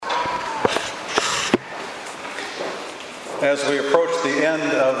as we approach the end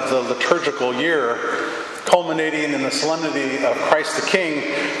of the liturgical year, culminating in the solemnity of Christ the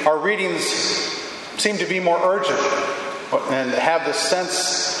King, our readings seem to be more urgent and have the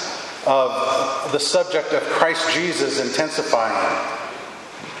sense of the subject of Christ Jesus intensifying.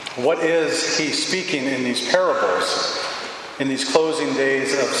 What is he speaking in these parables, in these closing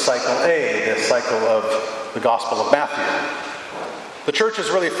days of cycle A, the cycle of the Gospel of Matthew? The church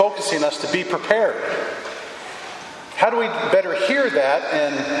is really focusing us to be prepared. How do we better hear that?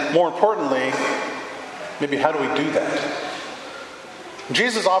 And more importantly, maybe how do we do that?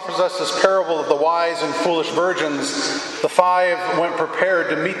 Jesus offers us this parable of the wise and foolish virgins. The 5 went prepared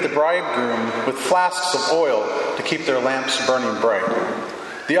to meet the bridegroom with flasks of oil to keep their lamps burning bright.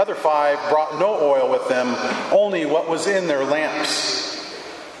 The other 5 brought no oil with them, only what was in their lamps.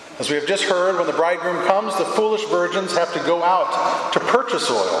 As we have just heard, when the bridegroom comes, the foolish virgins have to go out to purchase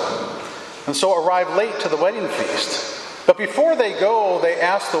oil, and so arrive late to the wedding feast. But before they go, they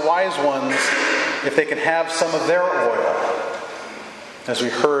ask the wise ones if they can have some of their oil. As we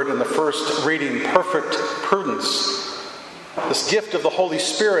heard in the first reading, perfect prudence. This gift of the Holy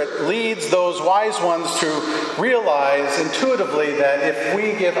Spirit leads those wise ones to realize intuitively that if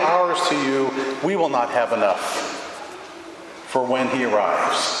we give ours to you, we will not have enough for when he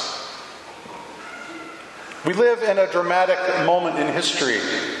arrives. We live in a dramatic moment in history.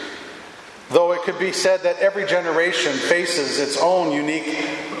 Though it could be said that every generation faces its own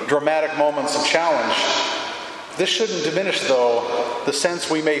unique dramatic moments of challenge, this shouldn't diminish, though, the sense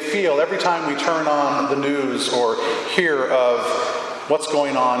we may feel every time we turn on the news or hear of what's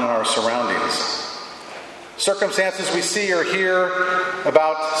going on in our surroundings. Circumstances we see or hear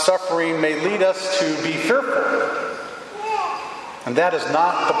about suffering may lead us to be fearful. And that is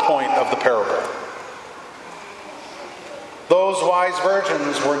not the point of the parable. Those wise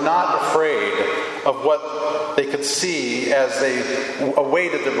virgins were not afraid of what they could see as they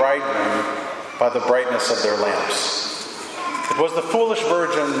awaited the bridegroom by the brightness of their lamps. It was the foolish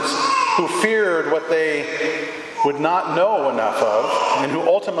virgins who feared what they would not know enough of, and who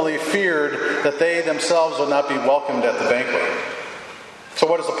ultimately feared that they themselves would not be welcomed at the banquet. So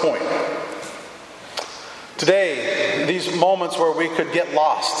what is the point? Today, these moments where we could get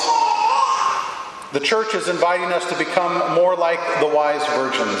lost, the church is inviting us to become more like the wise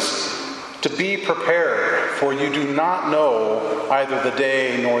virgins, to be prepared, for you do not know either the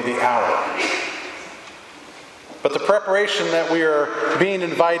day nor the hour. But the preparation that we are being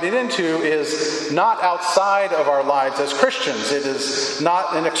invited into is not outside of our lives as Christians. It is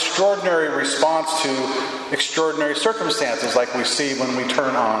not an extraordinary response to extraordinary circumstances like we see when we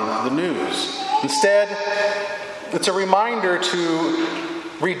turn on the news. Instead, it's a reminder to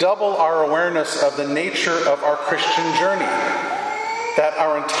redouble our awareness of the nature of our Christian journey, that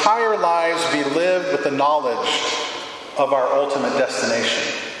our entire lives be lived with the knowledge of our ultimate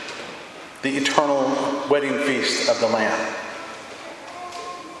destination, the eternal wedding feast of the Lamb.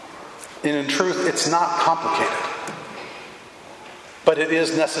 And in truth, it's not complicated, but it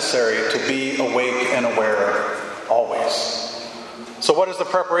is necessary to be awake and aware always. So what is the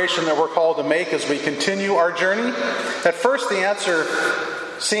preparation that we're called to make as we continue our journey? At first, the answer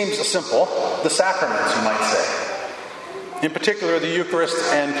seems simple. The sacraments, you might say. In particular, the Eucharist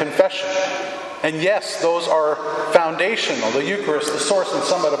and confession. And yes, those are foundational. The Eucharist, the source and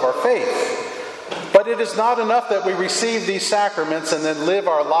summit of our faith. But it is not enough that we receive these sacraments and then live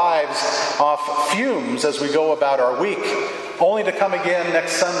our lives off fumes as we go about our week, only to come again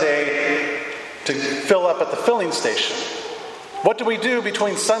next Sunday to fill up at the filling station. What do we do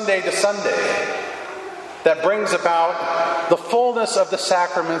between Sunday to Sunday that brings about the fullness of the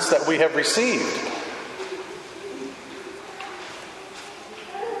sacraments that we have received?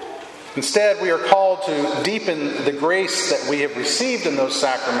 Instead, we are called to deepen the grace that we have received in those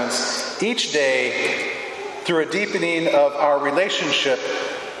sacraments each day through a deepening of our relationship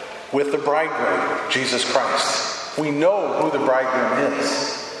with the bridegroom, Jesus Christ. We know who the bridegroom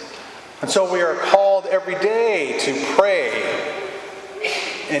is. And so we are called every day to pray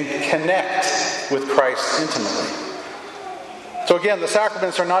and connect with Christ intimately. So again, the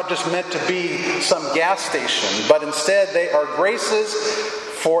sacraments are not just meant to be some gas station, but instead they are graces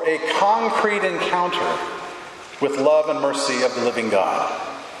for a concrete encounter with love and mercy of the living God.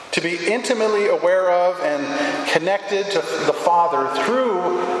 To be intimately aware of and connected to the Father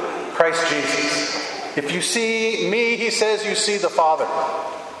through Christ Jesus. If you see me, he says, you see the Father.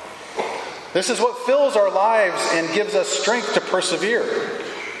 This is what fills our lives and gives us strength to persevere.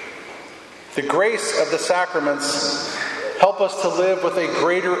 The grace of the sacraments help us to live with a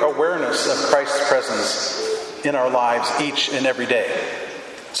greater awareness of Christ's presence in our lives each and every day.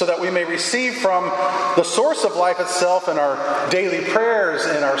 so that we may receive from the source of life itself in our daily prayers,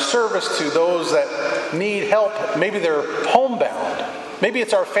 in our service to those that need help. Maybe they're homebound. Maybe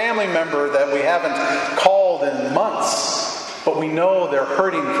it's our family member that we haven't called in months, but we know they're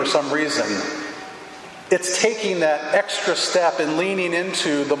hurting for some reason. It's taking that extra step and leaning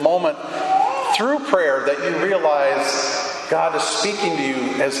into the moment through prayer that you realize God is speaking to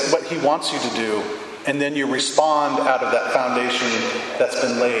you as what He wants you to do. And then you respond out of that foundation that's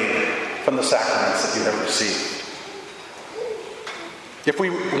been laid from the sacraments that you have received.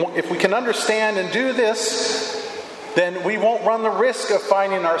 If we can understand and do this, then we won't run the risk of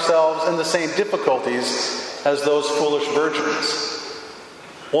finding ourselves in the same difficulties as those foolish virgins.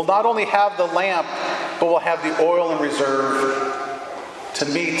 We'll not only have the lamp, but we'll have the oil in reserve to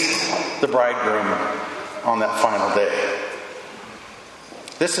meet the bridegroom on that final day.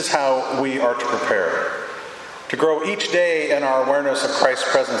 This is how we are to prepare. To grow each day in our awareness of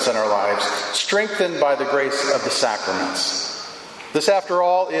Christ's presence in our lives, strengthened by the grace of the sacraments. This, after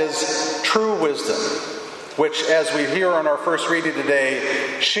all, is true wisdom, which, as we hear in our first reading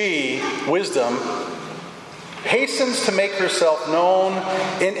today, she, wisdom, hastens to make herself known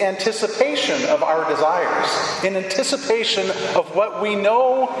in anticipation of our desires, in anticipation of what we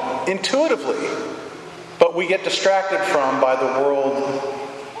know intuitively, but we get distracted from by the world,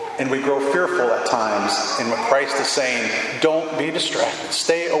 and we grow fearful at times. And what Christ is saying, don't be distracted,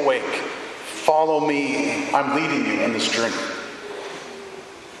 stay awake, follow me, I'm leading you in this journey.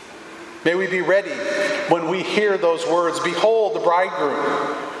 May we be ready when we hear those words, behold the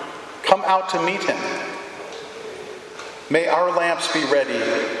bridegroom, come out to meet him. May our lamps be ready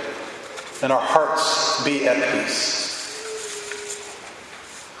and our hearts be at peace.